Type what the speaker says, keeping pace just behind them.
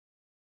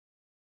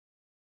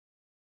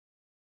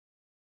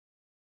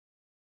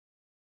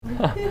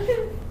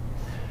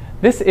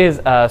This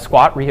is a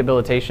squat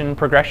rehabilitation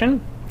progression.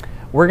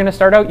 We're going to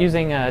start out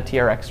using a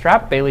TRX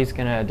strap. Bailey's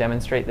going to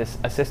demonstrate this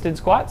assisted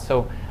squat.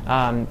 So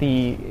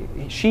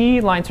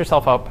she lines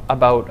herself up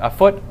about a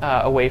foot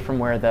away from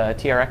where the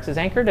TRX is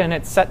anchored, and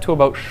it's set to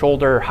about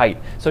shoulder height.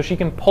 So she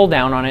can pull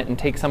down on it and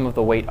take some of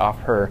the weight off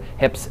her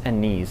hips and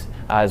knees,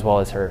 as well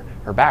as her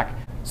back.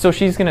 So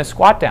she's going to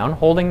squat down,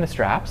 holding the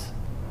straps,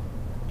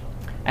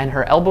 and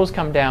her elbows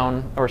come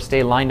down or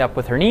stay lined up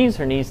with her knees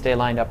stay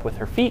lined up with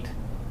her feet.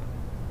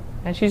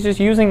 And she's just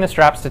using the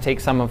straps to take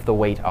some of the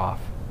weight off.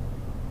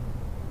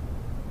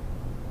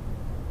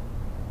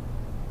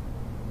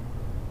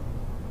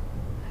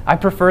 I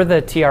prefer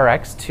the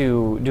TRX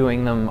to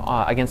doing them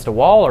against a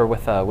wall or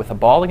with a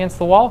ball against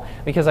the wall,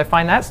 because I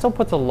find that still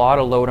puts a lot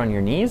of load on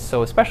your knees.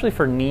 So especially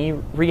for knee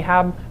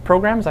rehab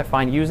programs, I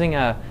find using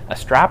a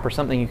strap or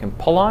something you can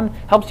pull on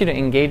helps you to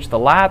engage the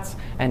lats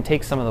and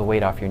take some of the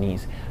weight off your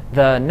knees.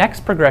 The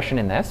next progression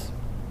in this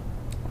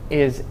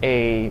is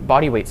a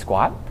body weight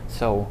squat.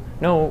 So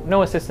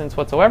no assistance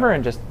whatsoever,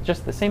 and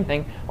just the same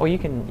thing. Oh, you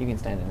can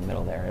stand in the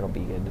middle there. It'll be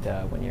good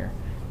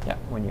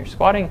when you're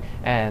squatting,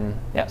 and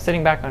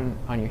sitting back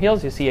on your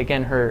heels. You see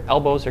again her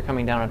elbows are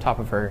coming down on top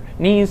of her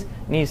knees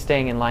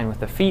staying in line with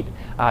the feet.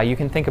 You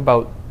can think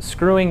about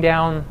screwing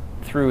down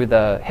through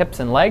the hips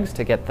and legs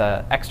to get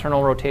the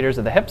external rotators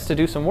of the hips to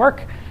do some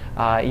work.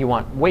 You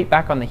want weight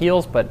back on the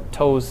heels, but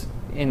toes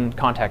in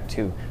contact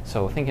too.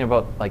 So thinking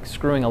about like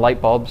screwing a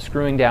light bulb,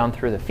 screwing down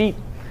through the feet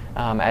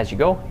as you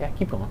go. Yeah,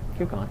 keep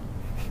going.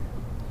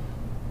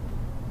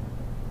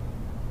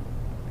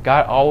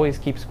 God always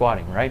keep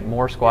squatting, right?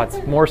 More squats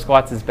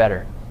is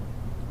better.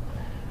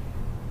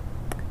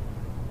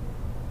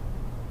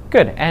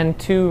 Good. And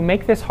to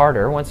make this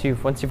harder, once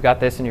you've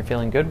got this and you're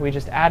feeling good, we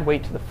just add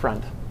weight to the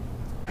front.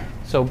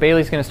 So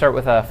Bailey's going to start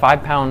with a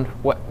 5-pound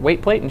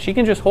weight plate, and she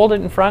can just hold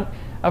it in front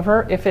of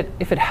her. If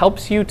it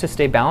helps you to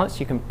stay balanced,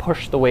 you can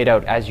push the weight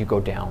out as you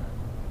go down.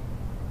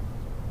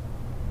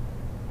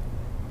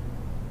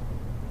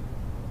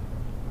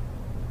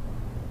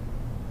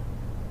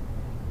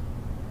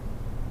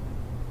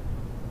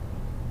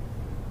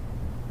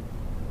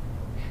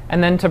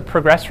 And then to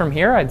progress from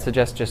here, I'd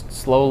suggest just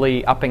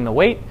slowly upping the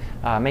weight,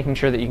 making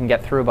sure that you can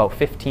get through about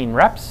 15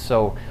 reps.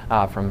 So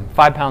from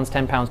 5 pounds,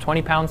 10 pounds,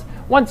 20 pounds.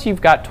 Once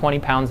you've got 20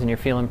 pounds and you're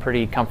feeling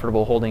pretty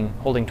comfortable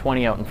holding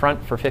 20 out in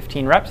front for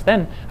 15 reps,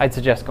 then I'd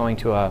suggest going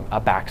to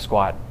a back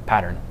squat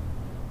pattern.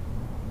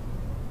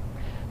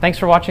 Thanks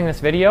for watching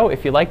this video.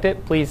 If you liked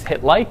it, please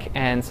hit like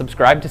and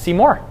subscribe to see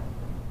more.